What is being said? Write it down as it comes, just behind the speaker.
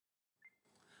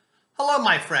Hello,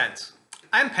 my friends.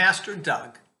 I'm Pastor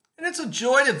Doug, and it's a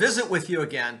joy to visit with you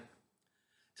again.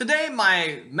 Today,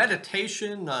 my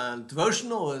meditation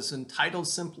devotional is entitled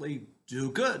simply,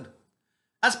 Do Good.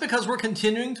 That's because we're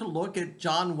continuing to look at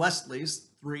John Wesley's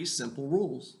 3 simple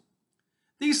rules.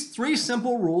 These 3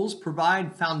 simple rules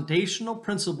provide foundational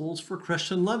principles for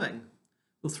Christian living.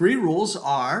 The 3 rules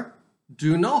are,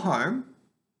 do no harm,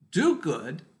 do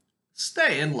good,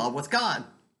 stay in love with God.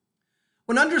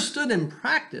 When understood in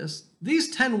practice,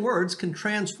 these 10 words can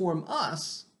transform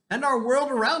us and our world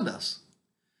around us.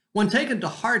 When taken to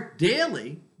heart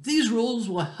daily, these rules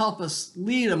will help us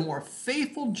lead a more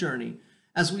faithful journey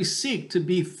as we seek to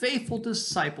be faithful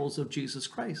disciples of Jesus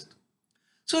Christ.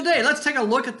 So today, let's take a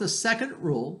look at the second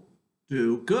rule,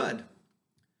 do good. I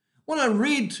want to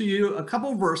read to you a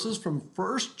couple verses from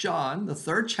 1 John, the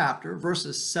 3rd chapter,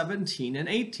 verses 17 and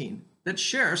 18, that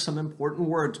share some important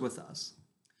words with us.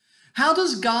 How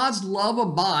does God's love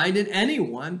abide in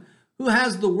anyone who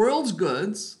has the world's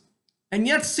goods and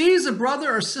yet sees a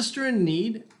brother or sister in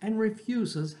need and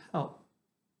refuses help?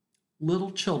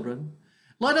 Little children,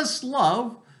 let us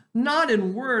love not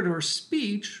in word or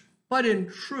speech, but in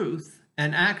truth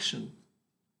and action.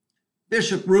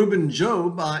 Bishop Reuben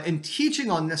Job, in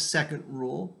teaching on this second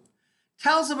rule,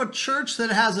 tells of a church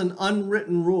that has an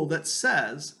unwritten rule that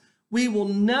says, we will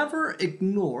never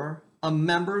ignore a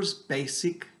member's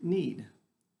basic need.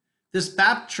 This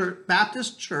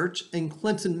Baptist church in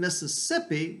Clinton,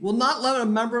 Mississippi will not let a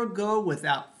member go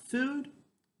without food,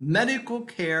 medical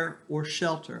care, or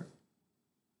shelter.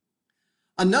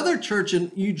 Another church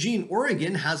in Eugene,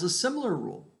 Oregon has a similar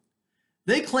rule.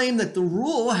 They claim that the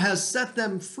rule has set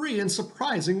them free in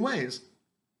surprising ways.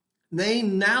 They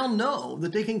now know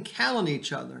that they can count on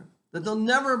each other, that they'll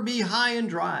never be high and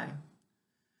dry.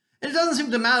 It doesn't seem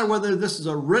to matter whether this is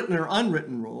a written or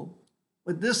unwritten rule,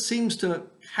 but this seems to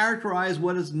characterize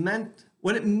what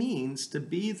it means to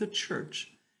be the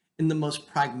church in the most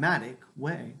pragmatic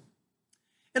way.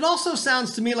 It also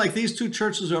sounds to me like these 2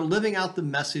 churches are living out the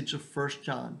message of 1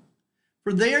 John,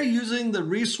 for they are using the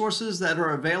resources that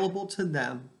are available to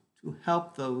them to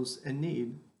help those in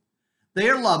need. They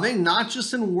are loving not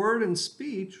just in word and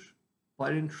speech,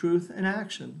 but in truth and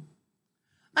action.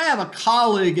 I have a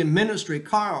colleague in ministry,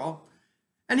 Carl,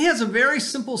 and he has a very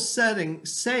simple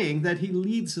saying that he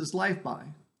leads his life by.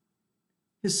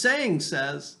 His saying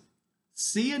says,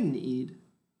 see a need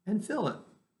and fill it.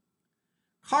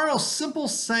 Carl's simple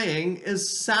saying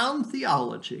is sound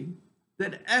theology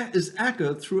that is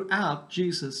echoed throughout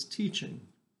Jesus' teaching.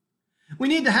 We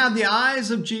need to have the eyes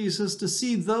of Jesus to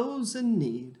see those in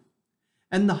need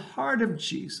and the heart of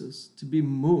Jesus to be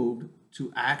moved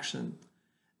to action.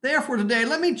 Therefore, today,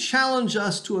 let me challenge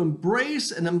us to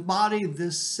embrace and embody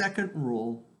this second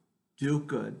rule, do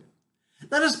good.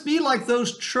 Let us be like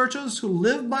those churches who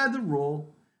live by the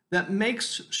rule that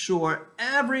makes sure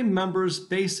every member's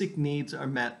basic needs are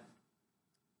met.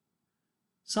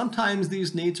 Sometimes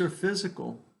these needs are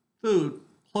physical, food,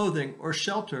 clothing, or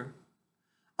shelter.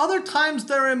 Other times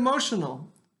they're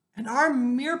emotional, and our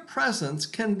mere presence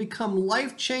can become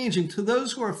life-changing to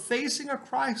those who are facing a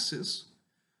crisis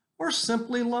or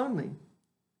simply lonely.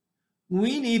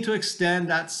 We need to extend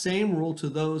that same rule to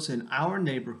those in our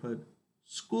neighborhood,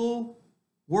 school,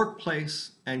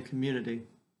 workplace, and community.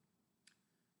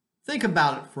 Think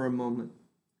about it for a moment.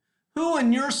 Who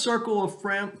in your circle of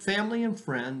family and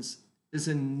friends is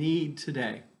in need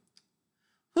today?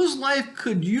 Whose life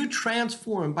could you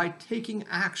transform by taking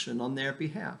action on their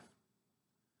behalf?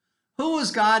 Who is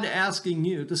God asking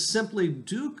you to simply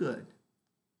do good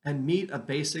and meet a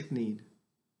basic need?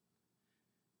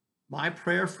 My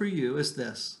prayer for you is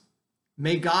this: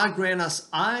 may God grant us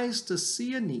eyes to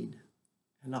see a need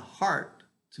and a heart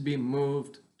to be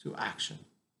moved to action.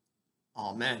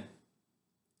 Amen.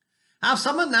 I have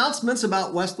some announcements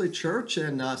about Wesley Church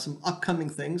and some upcoming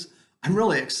things. I'm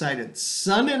really excited.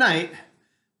 Sunday night,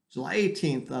 July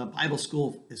 18th, Bible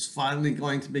school is finally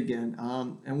going to begin,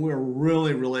 and we're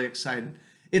really, really excited.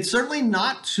 It's certainly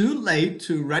not too late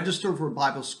to register for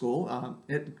Bible school.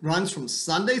 It runs from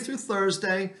Sunday through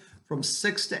Thursday, from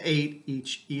 6 to 8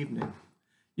 each evening.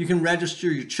 You can register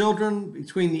your children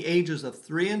between the ages of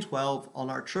 3 and 12 on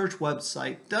our church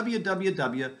website,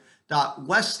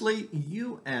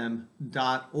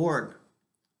 www.wesleyum.org.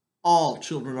 All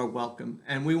children are welcome,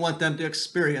 and we want them to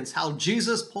experience how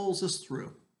Jesus pulls us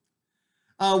through.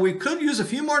 We could use a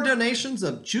few more donations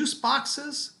of juice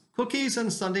boxes, cookies,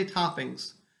 and Sunday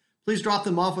toppings. Please drop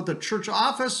them off at the church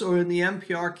office or in the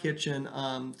MPR kitchen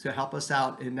to help us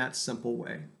out in that simple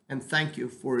way. And thank you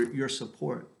for your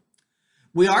support.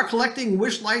 We are collecting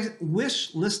wish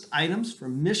list items for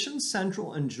Mission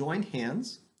Central and Joint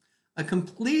Hands. A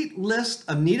complete list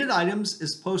of needed items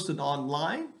is posted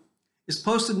online, is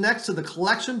posted next to the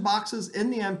collection boxes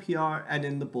in the NPR and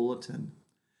in the bulletin.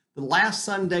 The last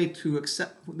Sunday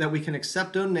that we can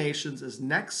accept donations is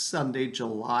next Sunday,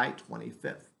 July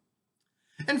 25th.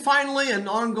 And finally, an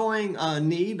ongoing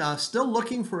need, still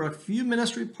looking for a few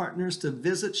ministry partners to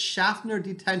visit Schaffner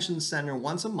Detention Center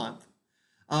once a month.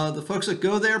 The folks that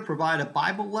go there provide a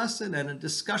Bible lesson and a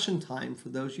discussion time for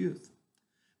those youth.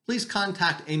 Please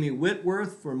contact Amy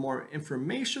Whitworth for more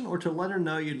information or to let her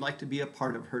know you'd like to be a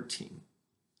part of her team.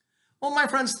 Well, my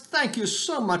friends, thank you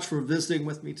so much for visiting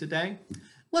with me today.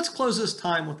 Let's close this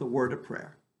time with a word of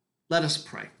prayer. Let us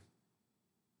pray.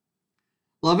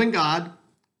 Loving God,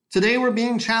 today we're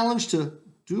being challenged to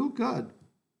do good.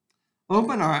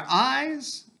 Open our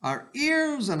eyes, our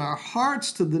ears, and our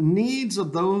hearts to the needs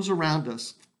of those around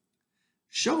us.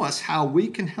 Show us how we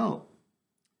can help,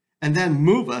 and then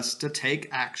move us to take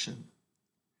action.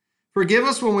 Forgive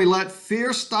us when we let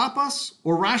fear stop us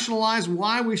or rationalize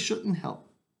why we shouldn't help.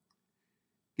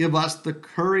 Give us the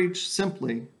courage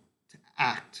simply to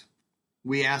act.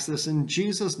 We ask this in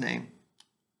Jesus' name.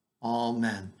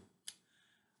 Amen.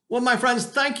 Well, my friends,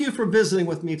 thank you for visiting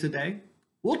with me today.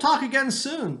 We'll talk again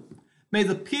soon. May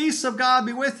the peace of God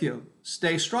be with you.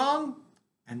 Stay strong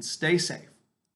and stay safe.